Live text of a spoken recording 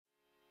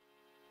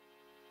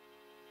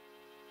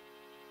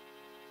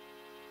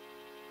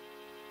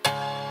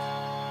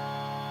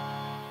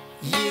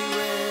You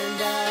and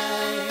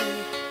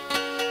I,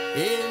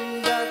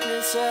 in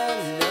darkness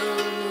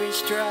alone we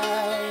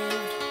strive.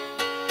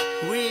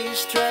 We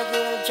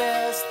struggle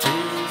just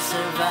to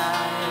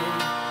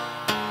survive,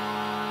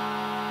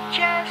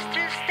 just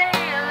to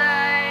stay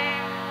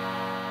alive.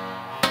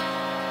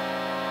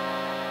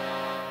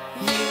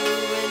 You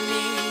and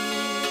me,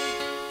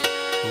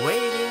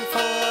 waiting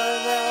for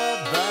the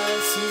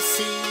bus, you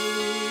see.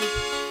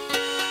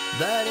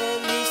 But at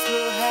least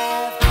we'll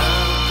have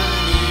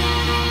company.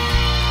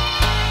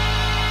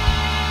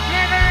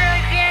 Never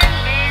again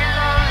be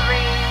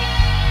lonely.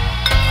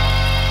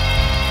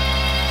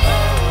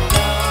 Hold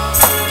on,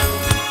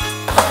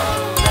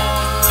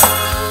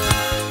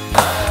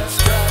 the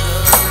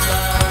struggle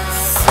bus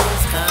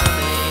is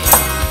coming,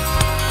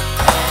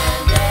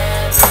 and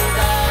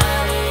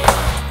everybody's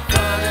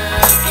gonna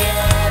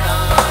get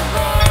on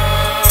board.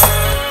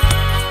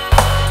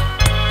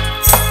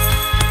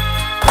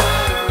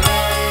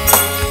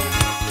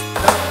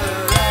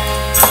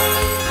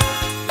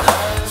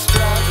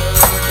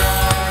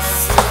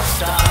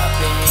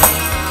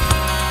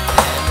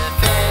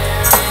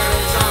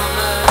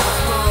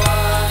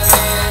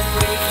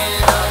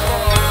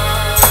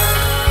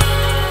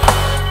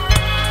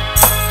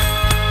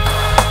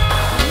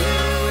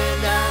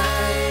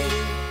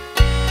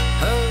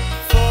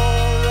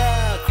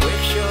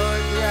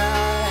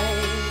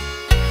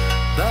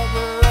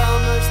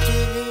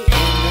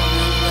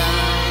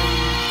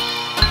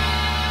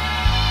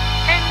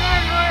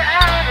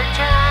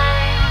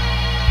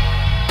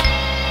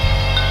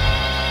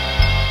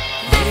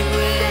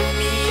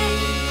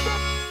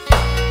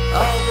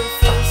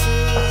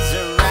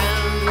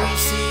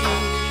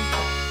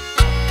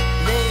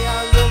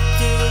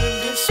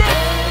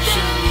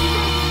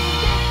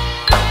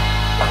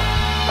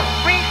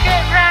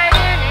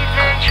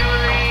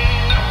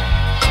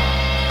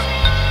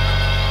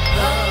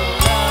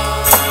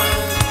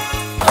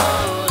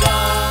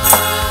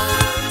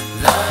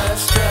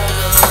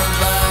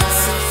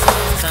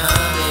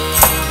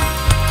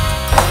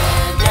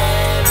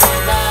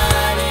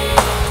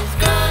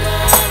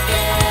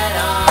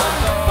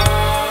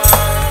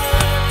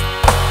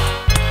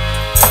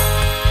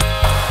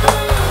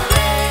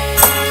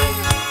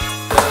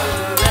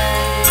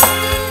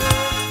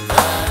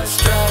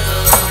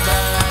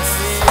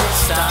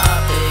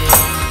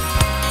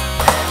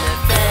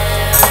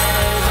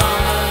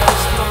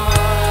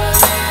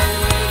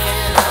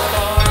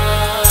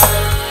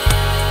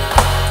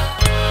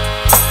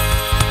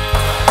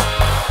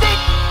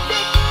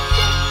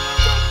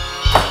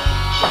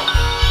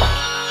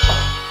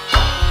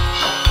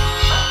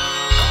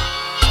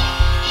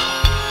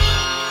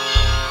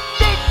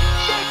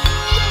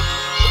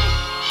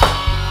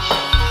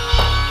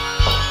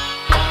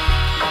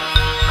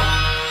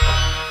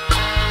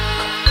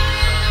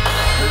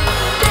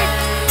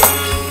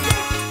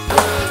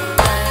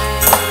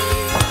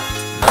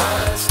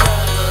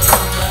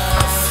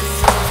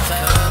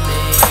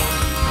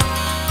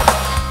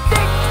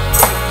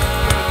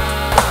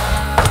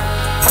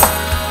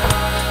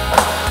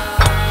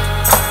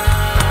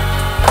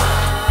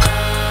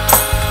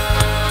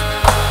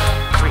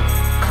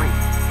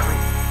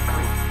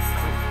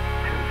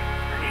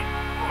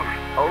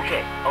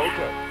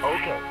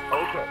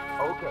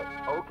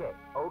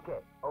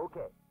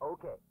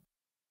 Okay.